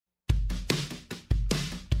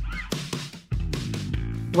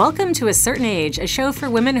Welcome to A Certain Age, a show for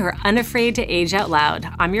women who are unafraid to age out loud.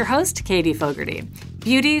 I'm your host, Katie Fogarty.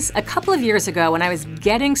 Beauties, a couple of years ago when I was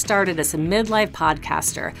getting started as a midlife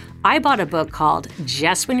podcaster, I bought a book called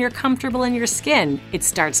Just When You're Comfortable in Your Skin, It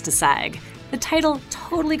Starts to Sag. The title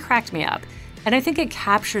totally cracked me up, and I think it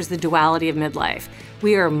captures the duality of midlife.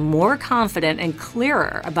 We are more confident and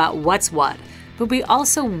clearer about what's what, but we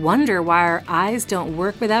also wonder why our eyes don't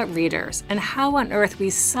work without readers and how on earth we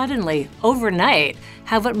suddenly, overnight,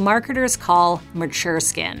 have what marketers call mature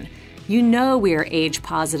skin. You know we are age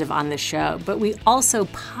positive on this show, but we also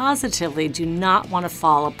positively do not want to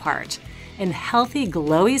fall apart. And healthy,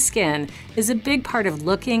 glowy skin is a big part of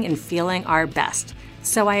looking and feeling our best.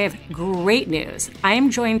 So I have great news. I am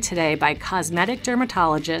joined today by cosmetic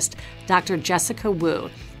dermatologist Dr. Jessica Wu,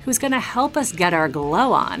 who's going to help us get our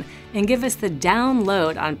glow on and give us the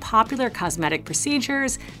download on popular cosmetic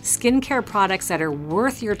procedures, skincare products that are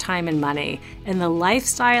worth your time and money, and the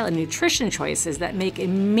lifestyle and nutrition choices that make a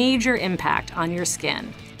major impact on your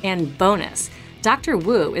skin. And bonus, Dr.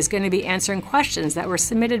 Wu is going to be answering questions that were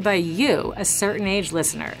submitted by you, A Certain Age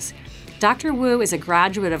listeners. Dr. Wu is a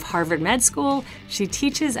graduate of Harvard Med School. She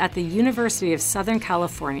teaches at the University of Southern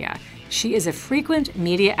California. She is a frequent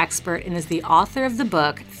media expert and is the author of the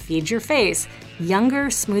book, Feed Your Face, Younger,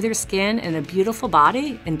 Smoother Skin and a Beautiful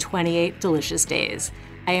Body in 28 Delicious Days.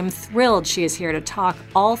 I am thrilled she is here to talk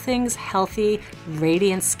all things healthy,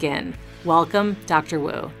 radiant skin. Welcome, Dr.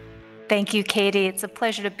 Wu. Thank you, Katie. It's a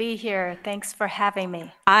pleasure to be here. Thanks for having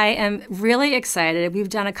me. I am really excited. We've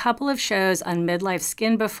done a couple of shows on midlife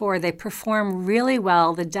skin before. They perform really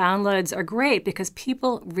well. The downloads are great because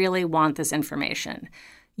people really want this information.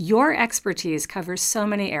 Your expertise covers so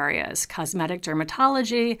many areas: cosmetic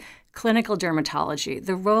dermatology, clinical dermatology,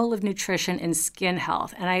 the role of nutrition in skin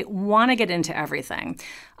health, and I want to get into everything.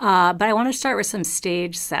 But I want to start with some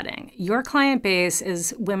stage setting. Your client base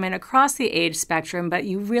is women across the age spectrum, but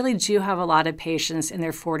you really do have a lot of patients in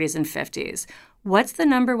their 40s and 50s. What's the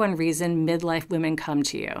number one reason midlife women come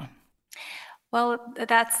to you? Well,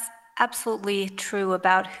 that's absolutely true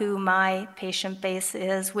about who my patient base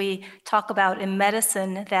is. We talk about in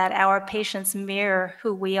medicine that our patients mirror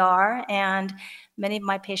who we are, and many of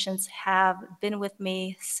my patients have been with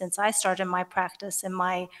me since I started my practice in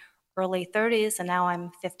my early 30s, and now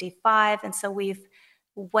I'm 55, and so we've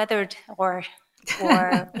weathered or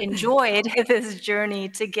enjoyed this journey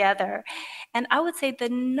together. And I would say the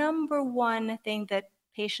number one thing that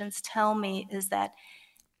patients tell me is that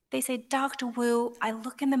they say, Dr. Wu, I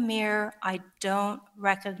look in the mirror, I don't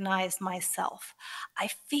recognize myself. I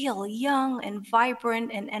feel young and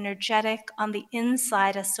vibrant and energetic on the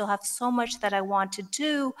inside. I still have so much that I want to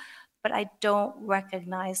do, but I don't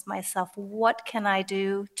recognize myself. What can I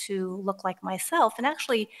do to look like myself? And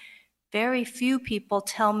actually, very few people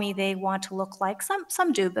tell me they want to look like,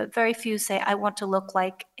 some do, but very few say, I want to look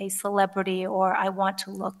like a celebrity, or I want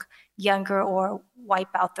to look younger or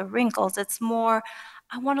wipe out the wrinkles. It's more,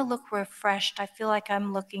 I want to look refreshed. I feel like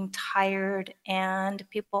I'm looking tired, and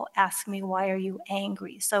people ask me, why are you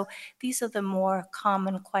angry? So these are the more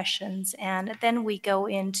common questions. And then we go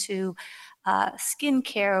into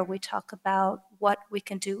skincare. We talk about what we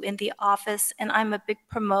can do in the office. And I'm a big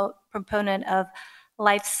proponent of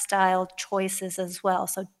lifestyle choices as well.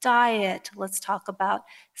 So diet, let's talk about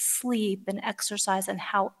sleep and exercise and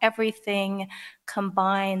how everything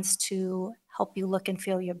combines to help you look and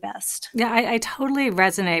feel your best. Yeah, I totally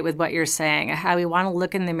resonate with what you're saying, how we want to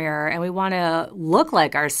look in the mirror and we want to look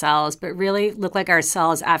like ourselves, but really look like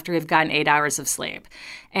ourselves after we've gotten 8 hours of sleep.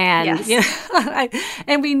 And, yes.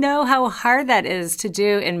 And we know how hard that is to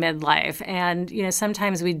do in midlife. And,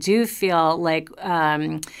 sometimes we do feel like,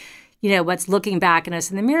 what's looking back at us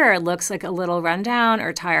in the mirror looks like a little run down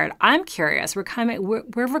or tired. I'm curious. We're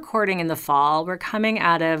recording in the fall. We're coming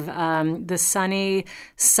out of the sunny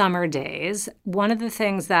summer days. One of the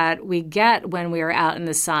things that we get when we are out in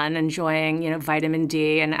the sun enjoying, vitamin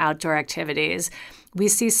D and outdoor activities, we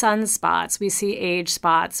see sunspots, we see age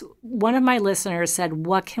spots. One of my listeners said,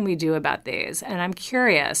 what can we do about these? And I'm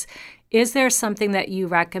curious, is there something that you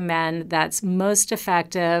recommend that's most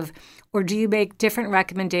effective? Or do you make different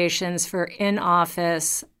recommendations for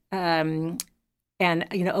in-office and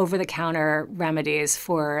over-the-counter remedies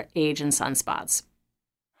for age and sunspots?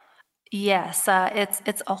 Yes,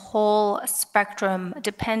 it's a whole spectrum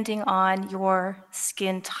depending on your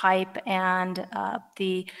skin type and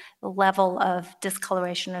the level of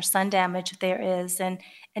discoloration or sun damage there is. And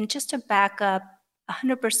just to back up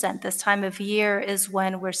 100%, this time of year is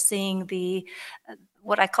when we're seeing the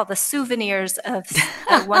what I call the souvenirs of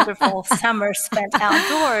a wonderful summer spent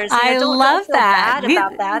outdoors. I love that. Bad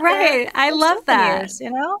about that. Right. I love that.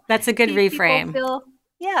 You know, That's a good reframe.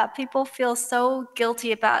 Yeah, people feel so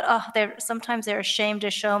guilty about, oh, sometimes they're ashamed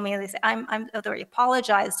to show me. They say, oh, they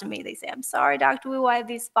apologize to me. They say, I'm sorry, Dr. Wu, I have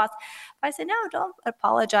these spots. I say, no, don't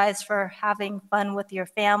apologize for having fun with your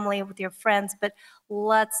family, with your friends, but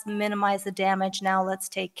let's minimize the damage now. Let's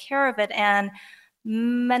take care of it. And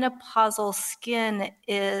menopausal skin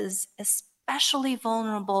is especially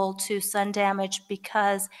vulnerable to sun damage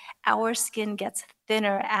because our skin gets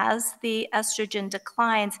thinner as the estrogen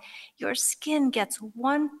declines. Your skin gets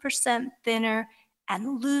 1% thinner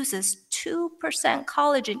and loses 2%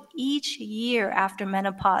 collagen each year after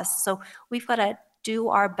menopause. So we've got to do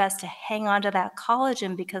our best to hang on to that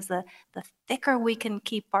collagen, because the thicker we can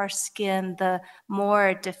keep our skin, the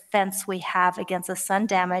more defense we have against the sun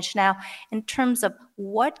damage. Now, in terms of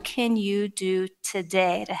what can you do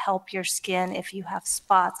today to help your skin if you have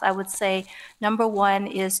spots, I would say number one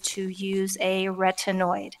is to use a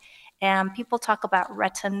retinoid. And people talk about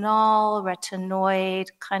retinol, retinoid,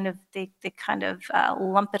 they kind of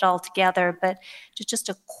lump it all together. But just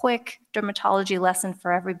a quick dermatology lesson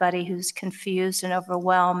for everybody who's confused and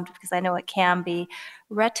overwhelmed, because I know it can be.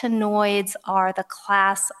 Retinoids are the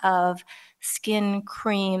class of skin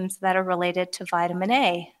creams that are related to vitamin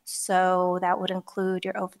A. So that would include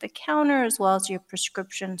your over-the-counter as well as your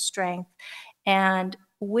prescription strength. And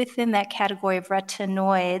within that category of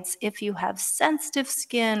retinoids, if you have sensitive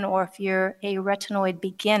skin or if you're a retinoid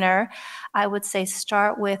beginner, I would say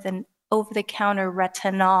start with an over-the-counter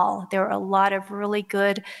retinol. There are a lot of really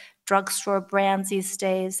good drugstore brands these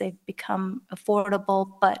days. They've become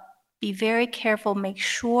affordable, but be very careful. Make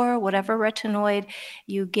sure whatever retinoid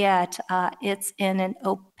you get, it's in an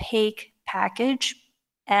opaque package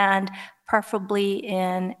and preferably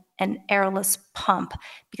in an airless pump,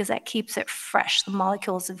 because that keeps it fresh. The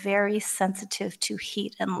molecule is very sensitive to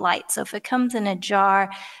heat and light. So if it comes in a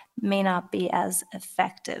jar, may not be as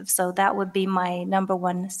effective. So that would be my number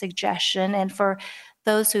one suggestion. And for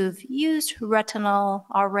those who've used retinol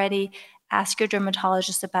already, ask your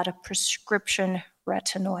dermatologist about a prescription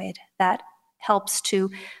retinoid that helps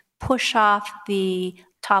to push off the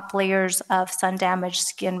top layers of sun-damaged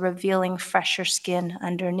skin, revealing fresher skin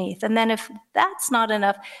underneath. And then if that's not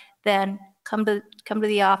enough, then come to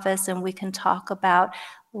the office and we can talk about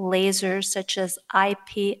lasers such as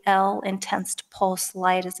IPL, intense pulse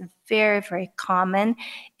light, is very, very common,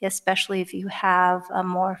 especially if you have a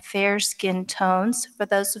more fair skin tones. For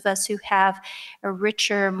those of us who have a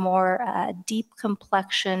richer, more deep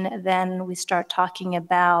complexion, then we start talking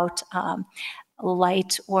about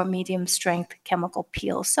light or medium strength chemical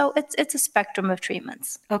peel. So it's a spectrum of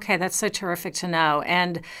treatments. Okay, that's so terrific to know.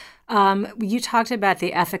 And you talked about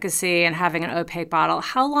the efficacy and having an opaque bottle.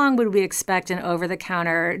 How long would we expect an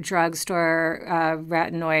over-the-counter drugstore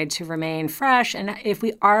retinoid to remain fresh? And if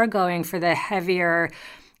we are going for the heavier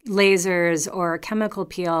lasers or chemical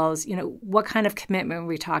peels, what kind of commitment are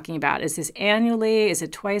we talking about? Is this annually? Is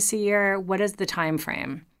it twice a year? What is the time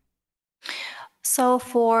frame? So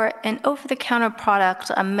for an over-the-counter product,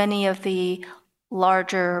 many of the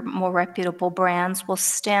larger, more reputable brands will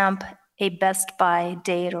stamp a best by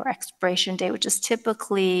date or expiration date, which is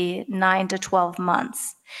typically 9 to 12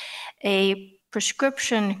 months. A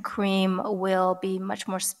prescription cream will be much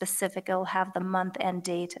more specific. It'll have the month and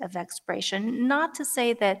date of expiration. Not to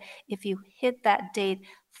say that if you hit that date,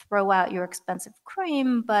 throw out your expensive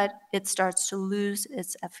cream, but it starts to lose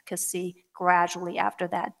its efficacy gradually after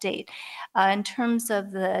that date. In terms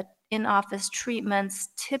of the in-office treatments,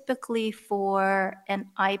 typically for an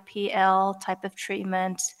IPL type of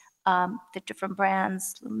treatment, the different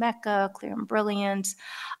brands, Lumecca, Clear and Brilliant,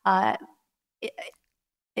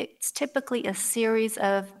 it's typically a series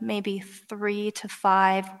of maybe 3 to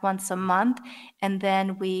 5 once a month, and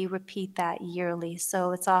then we repeat that yearly.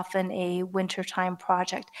 So it's often a wintertime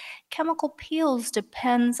project. Chemical peels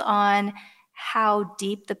depends on how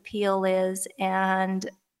deep the peel is and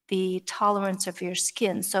the tolerance of your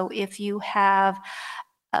skin. So if you have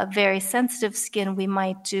a very sensitive skin, we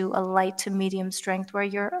might do a light to medium strength where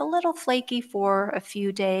you're a little flaky for a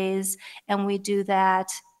few days, and we do that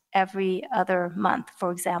every other month,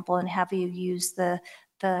 for example, and have you use the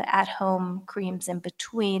at-home creams in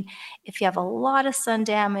between. If you have a lot of sun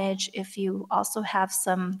damage, if you also have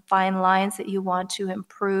some fine lines that you want to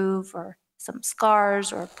improve or some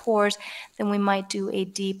scars or pores, then we might do a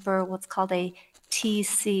deeper, what's called a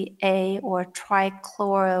TCA or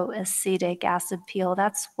trichloroacetic acid peel.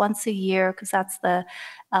 That's once a year because that's the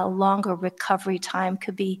longer recovery time,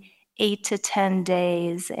 could be 8 to 10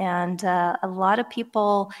 days. And a lot of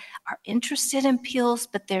people are interested in peels,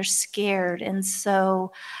 but they're scared. And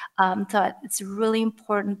so it's really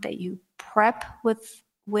important that you prep with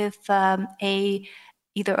a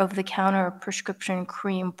either over-the-counter or prescription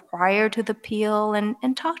cream prior to the peel,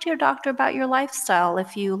 and talk to your doctor about your lifestyle.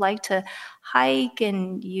 If you like to hike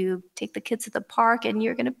and you take the kids to the park and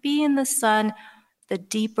you're going to be in the sun, the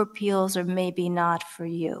deeper peels are maybe not for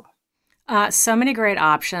you. So many great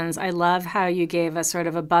options. I love how you gave us sort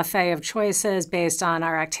of a buffet of choices based on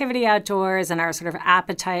our activity outdoors and our sort of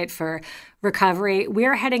appetite for recovery.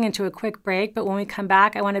 We're heading into a quick break, but when we come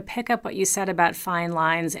back, I want to pick up what you said about fine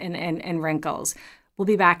lines and wrinkles. We'll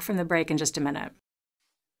be back from the break in just a minute.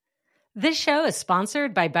 This show is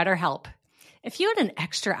sponsored by BetterHelp. If you had an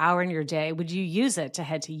extra hour in your day, would you use it to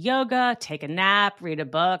head to yoga, take a nap, read a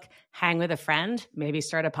book, hang with a friend, maybe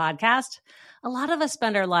start a podcast? A lot of us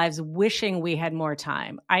spend our lives wishing we had more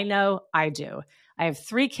time. I know I do. I have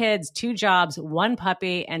 3 kids, 2 jobs, 1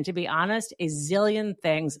 puppy, and to be honest, a zillion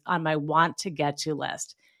things on my want to get to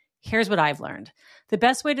list. Here's what I've learned. The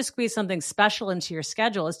best way to squeeze something special into your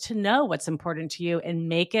schedule is to know what's important to you and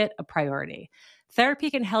make it a priority.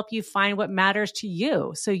 Therapy can help you find what matters to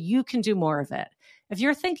you so you can do more of it. If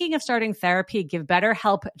you're thinking of starting therapy, give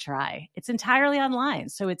BetterHelp a try. It's entirely online,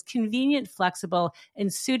 so it's convenient, flexible,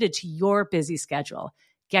 and suited to your busy schedule.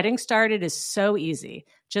 Getting started is so easy.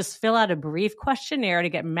 Just fill out a brief questionnaire to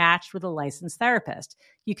get matched with a licensed therapist.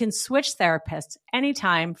 You can switch therapists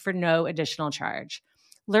anytime for no additional charge.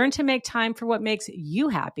 Learn to make time for what makes you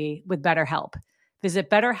happy with BetterHelp. Visit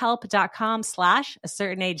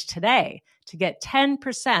betterhelp.com/a-certain-age today to get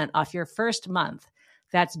 10% off your first month.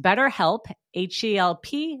 That's BetterHelp,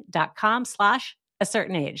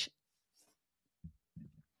 HELP.com/a-certain-age.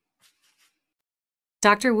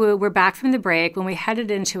 Dr. Wu, we're back from the break. When we headed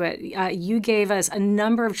into it, you gave us a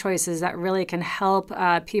number of choices that really can help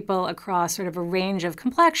people across sort of a range of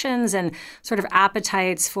complexions and sort of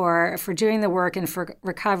appetites for doing the work and for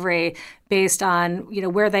recovery based on,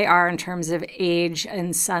 where they are in terms of age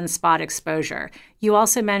and sunspot exposure. You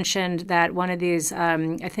also mentioned that one of these,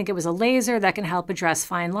 I think it was a laser that can help address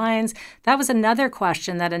fine lines. That was another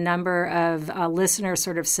question that a number of listeners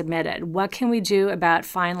sort of submitted. What can we do about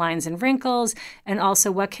fine lines and wrinkles? And also,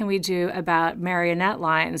 what can we do about marionette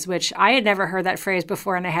lines, which I had never heard that phrase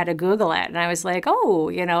before, and I had to Google it. And I was like,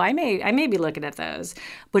 I may be looking at those,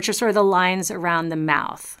 which are sort of the lines around the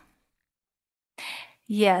mouth.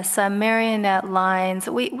 Yes, marionette lines.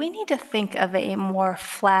 We need to think of a more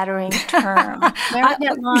flattering term.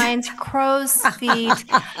 Marionette lines, crow's feet.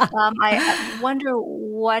 I wonder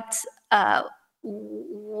what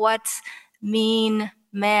mean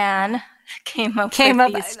man came up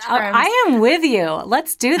with these terms. I am with you.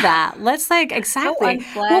 Let's do that. Let's exactly.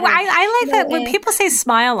 Well, I like that when people say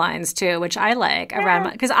smile lines too, which I like around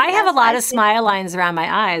because I have a lot of smile lines around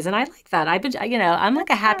my eyes, and I like that. I'm like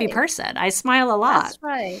a happy person. I smile a lot. That's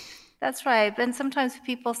right. That's right. And sometimes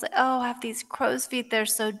people say, "Oh, I have these crow's feet. They're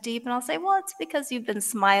so deep," and I'll say, "Well, it's because you've been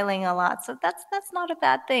smiling a lot." So that's not a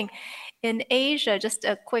bad thing. In Asia, just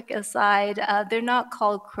a quick aside, they're not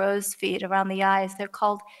called crow's feet around the eyes. They're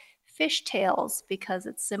called fishtails because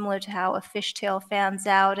it's similar to how a fishtail fans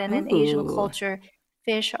out. And in Asian culture,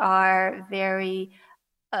 fish are very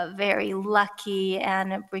lucky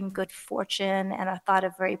and bring good fortune and are thought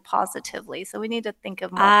of very positively. So we need to think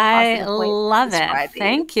of more positive ways to describe it.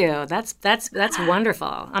 Thank you. That's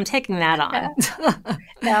wonderful. I'm taking that on.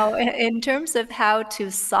 Now, in terms of how to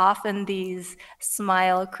soften these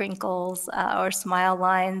smile crinkles or smile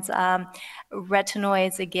lines,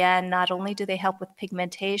 retinoids, again, not only do they help with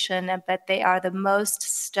pigmentation, but they are the most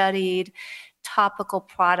studied topical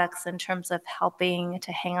products in terms of helping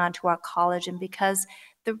to hang on to our collagen, because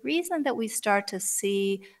the reason that we start to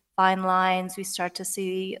see fine lines, we start to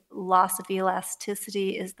see loss of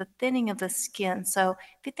elasticity is the thinning of the skin. So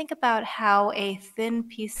if you think about how a thin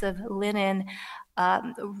piece of linen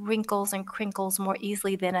wrinkles and crinkles more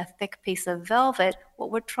easily than a thick piece of velvet,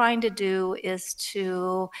 what we're trying to do is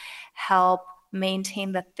to help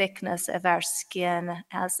maintain the thickness of our skin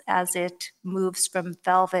as it moves from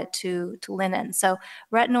velvet to linen. So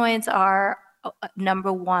retinoids are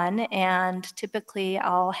number one, and typically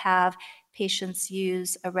I'll have patients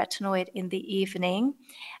use a retinoid in the evening.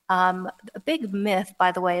 A big myth,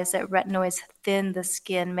 by the way, is that retinoids thin the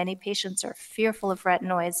skin. Many patients are fearful of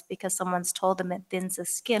retinoids because someone's told them it thins the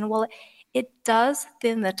skin. Well, it does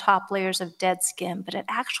thin the top layers of dead skin, but it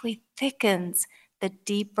actually thickens the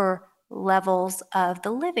deeper levels of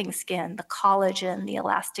the living skin, the collagen, the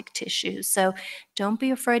elastic tissue. So don't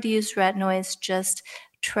be afraid to use retinoids. Just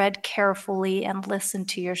tread carefully and listen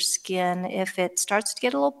to your skin. If it starts to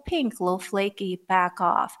get a little pink, a little flaky, back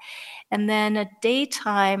off. And then a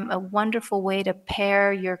daytime, a wonderful way to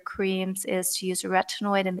pair your creams is to use a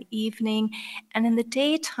retinoid in the evening. And in the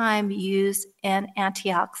daytime, use an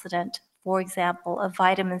antioxidant for example, a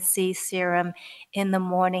vitamin C serum in the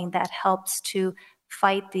morning that helps to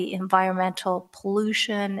fight the environmental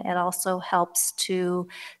pollution. It also helps to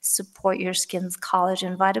support your skin's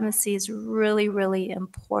collagen. Vitamin C is really, really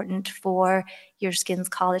important for your skin's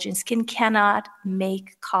collagen. Skin cannot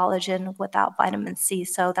make collagen without vitamin C.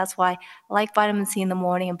 So that's why I like vitamin C in the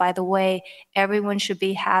morning. And by the way, everyone should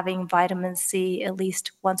be having vitamin C at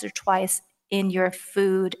least once or twice in your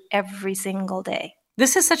food every single day.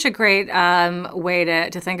 This is such a great way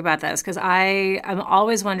to think about this, because I'm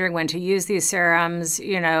always wondering when to use these serums.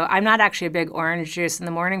 I'm not actually a big orange juice in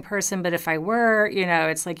the morning person, but if I were,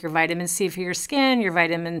 it's like your vitamin C for your skin, your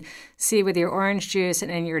vitamin C with your orange juice, and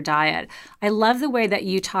in your diet. I love the way that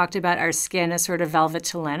you talked about our skin as sort of velvet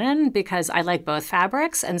to linen, because I like both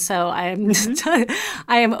fabrics. And so I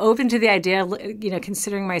am open to the idea of,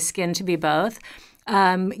 considering my skin to be both.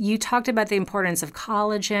 You talked about the importance of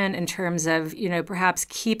collagen in terms of, perhaps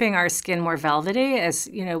keeping our skin more velvety as,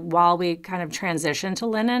 while we kind of transition to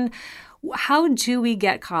linen. How do we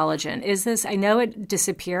get collagen? I know it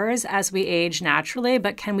disappears as we age naturally,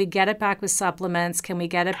 but can we get it back with supplements? Can we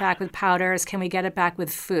get it back with powders? Can we get it back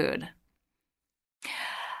with food?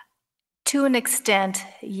 To an extent,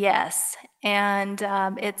 yes. And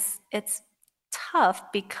it's tough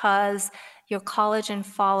because your collagen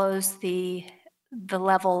follows the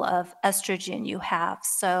level of estrogen you have.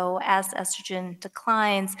 So as estrogen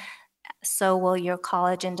declines, so will your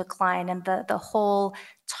collagen decline. And the whole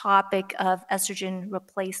topic of estrogen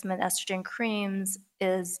replacement, estrogen creams,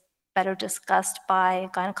 is better discussed by a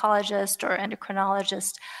gynecologist or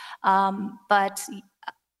endocrinologist. But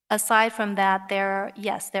aside from that, there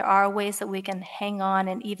are ways that we can hang on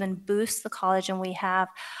and even boost the collagen we have.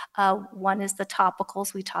 One is the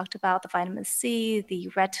topicals. We talked about the vitamin C, the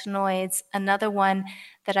retinoids. Another one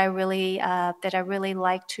that I really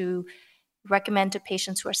like to recommend to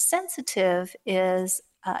patients who are sensitive is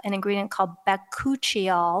an ingredient called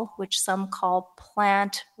bakuchiol, which some call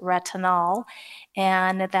plant retinol,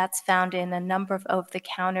 and that's found in a number of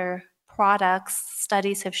over-the-counter products.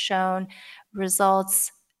 Studies have shown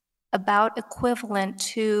results about equivalent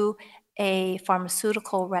to a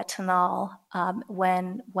pharmaceutical retinol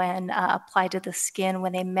when applied to the skin,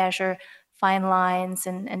 when they measure fine lines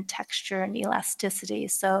and texture and elasticity.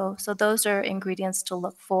 So those are ingredients to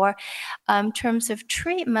look for. In terms of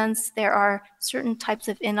treatments, there are certain types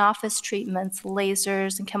of in-office treatments,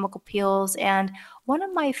 lasers and chemical peels, and one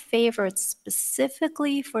of my favorites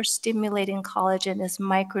specifically for stimulating collagen is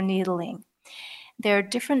microneedling. There are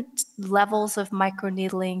different levels of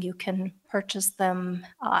microneedling. You can purchase them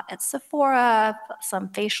at Sephora. Some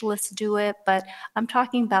facialists do it, but I'm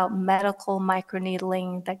talking about medical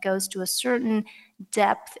microneedling that goes to a certain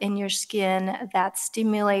depth in your skin that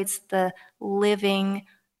stimulates the living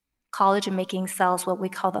collagen-making cells, what we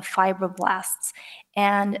call the fibroblasts.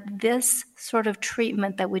 And this sort of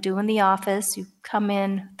treatment that we do in the office, you come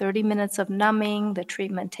in 30 minutes of numbing, the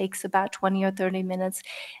treatment takes about 20 or 30 minutes.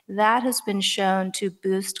 That has been shown to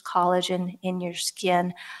boost collagen in your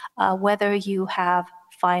skin, whether you have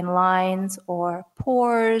fine lines or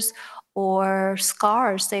pores or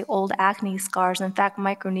scars, say old acne scars. In fact,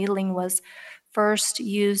 microneedling was first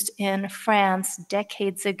used in France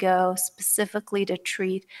decades ago, specifically to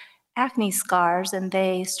treat acne scars, and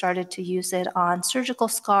they started to use it on surgical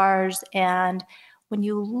scars. And when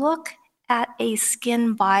you look at a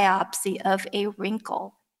skin biopsy of a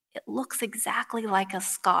wrinkle, it looks exactly like a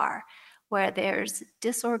scar, where there's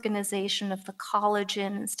disorganization of the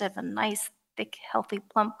collagen. Instead of a nice, thick, healthy,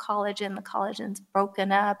 plump collagen, the collagen's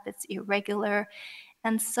broken up, it's irregular.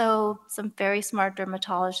 And so some very smart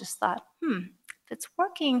dermatologists thought, if it's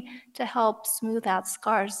working to help smooth out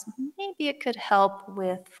scars, maybe it could help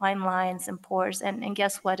with fine lines and pores. And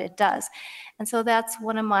guess what? It does. And so that's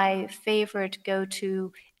one of my favorite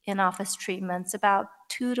go-to in-office treatments, about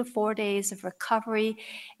 2 to 4 days of recovery.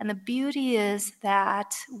 And the beauty is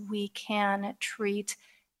that we can treat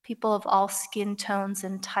people of all skin tones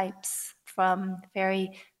and types, from very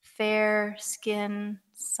fair skin,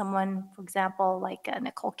 someone, for example, like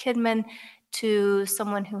Nicole Kidman, to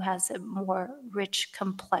someone who has a more rich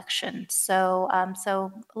complexion. So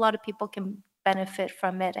a lot of people can benefit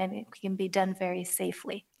from it, and it can be done very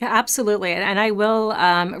safely. Yeah, absolutely. And I will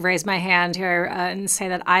raise my hand here and say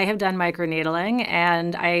that I have done microneedling,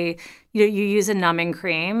 and you use a numbing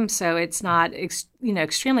cream, so it's not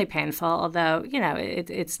extremely painful, although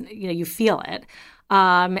it's you feel it.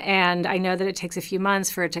 And I know that it takes a few months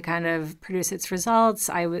for it to kind of produce its results.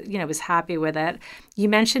 I was happy with it. You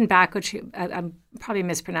mentioned bakuchiol. I'm probably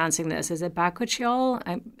mispronouncing this. Is it bakuchiol?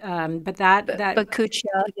 But that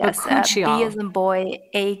bakuchiol, yes. Bakuchiol. B as in boy,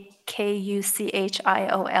 A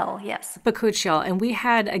Bakuchiol, yes. Bakuchiol. And we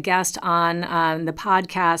had a guest on the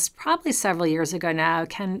podcast probably several years ago now,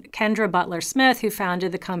 Kendra Butler-Smith, who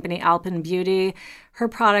founded the company Alpen Beauty. Her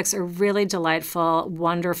products are really delightful,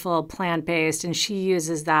 wonderful, plant-based, and she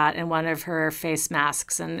uses that in one of her face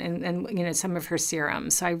masks and some of her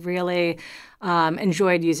serums. So I really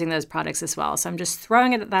enjoyed using those products as well. So I'm just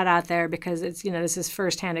throwing that out there because it's, this is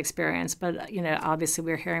firsthand experience. But, obviously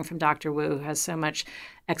we're hearing from Dr. Wu, who has so much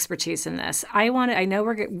expertise in this. I know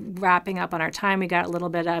we're wrapping up on our time. We got a little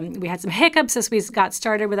bit, we had some hiccups as we got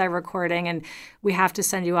started with our recording, and we have to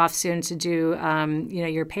send you off soon to do,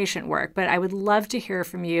 your patient work. But I would love to hear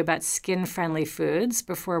from you about skin-friendly foods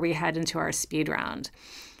before we head into our speed round.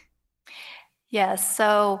 Yes.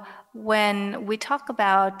 So when we talk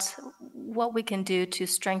about what we can do to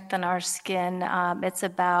strengthen our skin, it's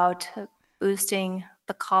about boosting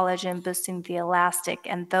the collagen, boosting the elastic,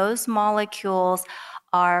 and those molecules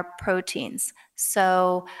are proteins.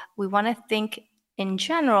 So we want to think in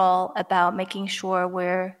general about making sure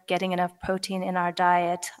we're getting enough protein in our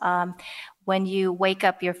diet. When you wake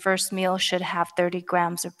up, your first meal should have 30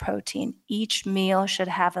 grams of protein. Each meal should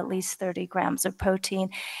have at least 30 grams of protein,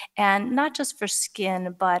 and not just for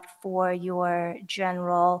skin, but for your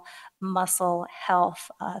general muscle health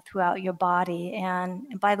throughout your body.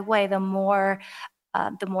 And by the way, the more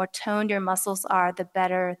toned your muscles are, the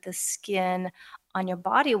better the skin on your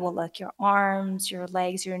body will look, your arms, your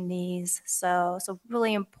legs, your knees. So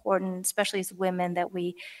really important, especially as women, that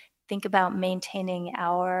we think about maintaining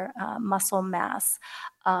our muscle mass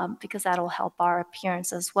because that'll help our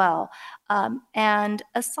appearance as well. And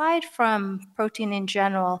aside from protein in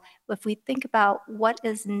general, if we think about what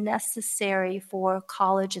is necessary for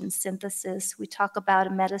collagen synthesis, we talk about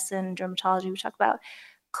in medicine and dermatology, we talk about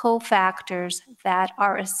cofactors that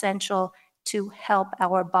are essential to help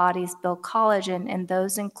our bodies build collagen, and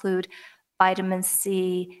those include vitamin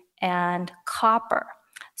C and copper.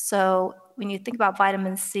 So when you think about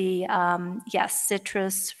vitamin C, yes,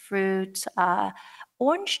 citrus, fruit,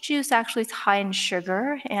 orange juice actually is high in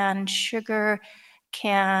sugar, and sugar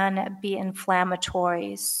can be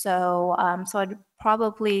inflammatory. So I'd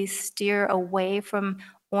probably steer away from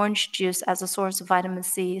orange juice as a source of vitamin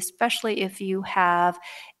C, especially if you have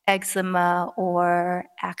eczema or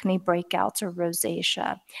acne breakouts or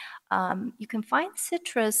rosacea. You can find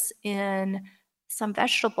citrus in some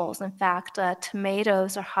vegetables. In fact,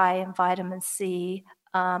 tomatoes are high in vitamin C,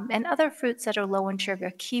 and other fruits that are low in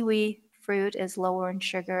sugar. Kiwi fruit is lower in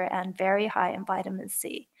sugar and very high in vitamin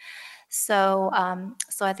C. So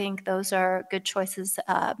I think those are good choices.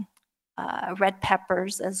 Red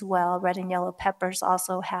peppers as well. Red and yellow peppers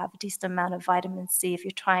also have a decent amount of vitamin C if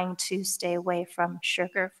you're trying to stay away from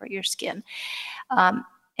sugar for your skin.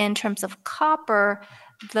 In terms of copper,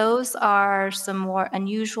 those are some more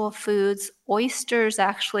unusual foods. Oysters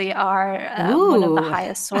actually are one of the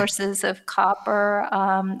highest sources of copper.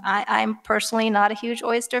 I'm personally not a huge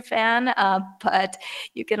oyster fan, but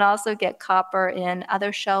you can also get copper in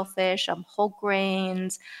other shellfish, whole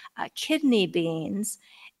grains, kidney beans,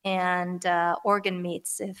 and organ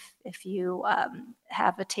meats if you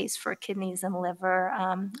have a taste for kidneys and liver,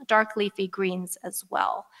 dark leafy greens as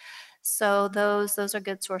well. So those are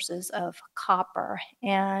good sources of copper.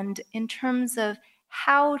 And in terms of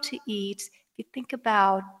how to eat, if you think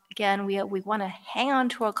about, again, we want to hang on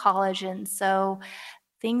to our collagen. So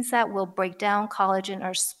things that will break down collagen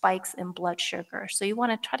are spikes in blood sugar. So you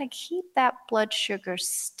want to try to keep that blood sugar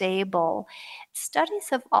stable. Studies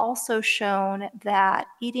have also shown that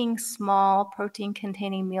eating small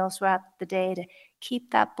protein-containing meals throughout the day to keep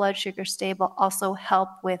that blood sugar stable also help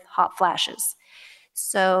with hot flashes.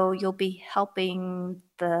 So you'll be helping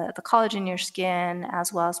the collagen in your skin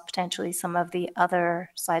as well as potentially some of the other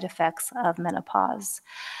side effects of menopause.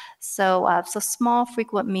 So small,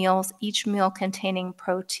 frequent meals, each meal containing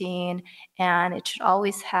protein, and it should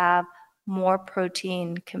always have more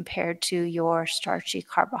protein compared to your starchy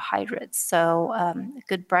carbohydrates. So a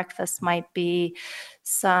good breakfast might be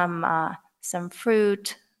some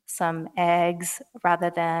fruit, some eggs,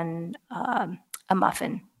 rather than a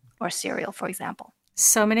muffin or cereal, for example.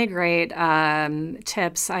 So many great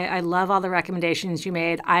tips. I love all the recommendations you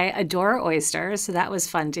made. I adore oysters, so that was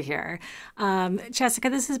fun to hear. Jessica,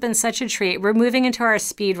 this has been such a treat. We're moving into our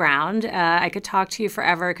speed round. I could talk to you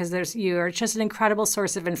forever because you are just an incredible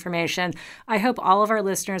source of information. I hope all of our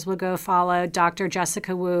listeners will go follow Dr.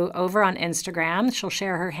 Jessica Wu over on Instagram. She'll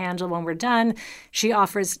share her handle when we're done. She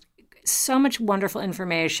offers so much wonderful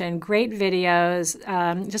information, great videos,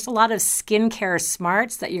 just a lot of skincare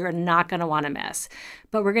smarts that you're not going to want to miss.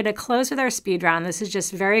 But we're going to close with our speed round. This is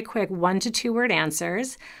just very quick 1 to 2 word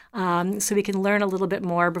answers so we can learn a little bit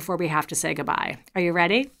more before we have to say goodbye. Are you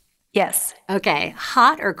ready? Yes. Okay.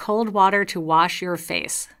 Hot or cold water to wash your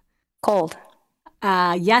face? Cold.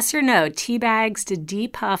 Yes or no, tea bags to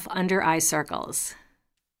depuff under eye circles?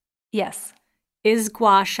 Yes. Is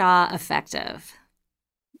gua sha effective?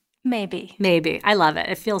 Maybe. Maybe. I love it.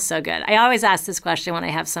 It feels so good. I always ask this question when I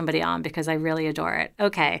have somebody on because I really adore it.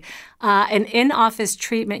 Okay. An in-office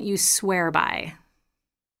treatment you swear by?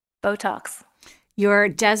 Botox. Your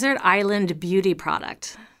desert island beauty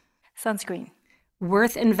product? Sunscreen.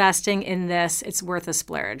 Worth investing in this. It's worth a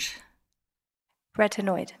splurge.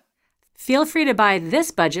 Retinoid. Feel free to buy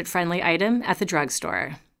this budget-friendly item at the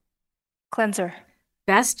drugstore. Cleanser.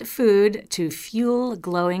 Best food to fuel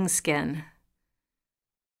glowing skin?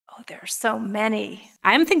 Oh, there are so many.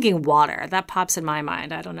 I'm thinking water. That pops in my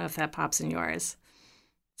mind. I don't know if that pops in yours.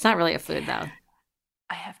 It's not really a food, though.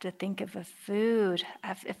 I have to think of a food.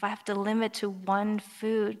 If I have to limit to one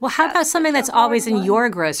food. Well, how about something that's a hard always in one. your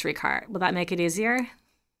grocery cart? Will that make it easier?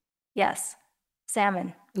 Yes.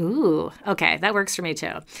 Salmon. Ooh, okay. That works for me,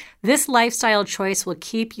 too. This lifestyle choice will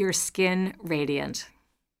keep your skin radiant.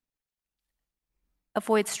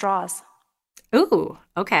 Avoid straws. Ooh,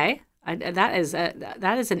 okay. That is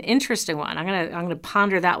an interesting one. I'm gonna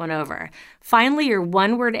ponder that one over. Finally, your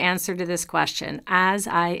one-word answer to this question: as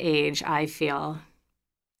I age, I feel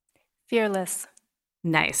Fearless.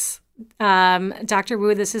 nice. Dr.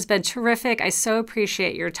 Wu, this has been terrific. I so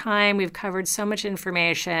appreciate your time. We've covered so much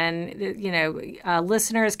information.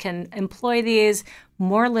 Listeners can employ these.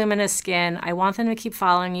 More luminous skin. I want them to keep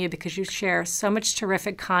following you because you share so much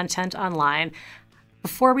terrific content online.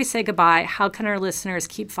 Before we say goodbye, how can our listeners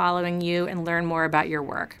keep following you and learn more about your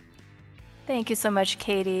work? Thank you so much,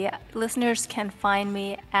 Katie. Listeners can find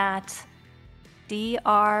me at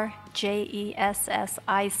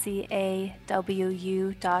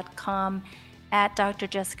drjessacicawu.com, at Dr.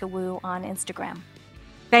 Jessica Wu on Instagram.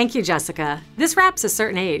 Thank you, Jessica. This wraps A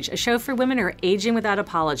Certain Age, a show for women who are aging without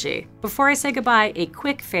apology. Before I say goodbye, a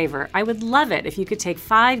quick favor. I would love it if you could take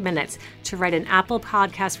 5 minutes to write an Apple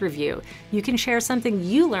Podcast review. You can share something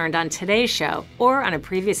you learned on today's show or on a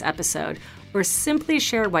previous episode, or simply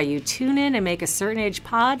share why you tune in and make A Certain Age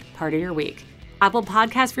pod part of your week. Apple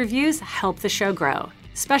Podcast reviews help the show grow.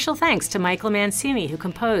 Special thanks to Michael Mancini, who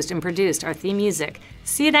composed and produced our theme music.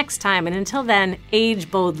 See you next time, and until then, age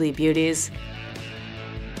boldly, beauties.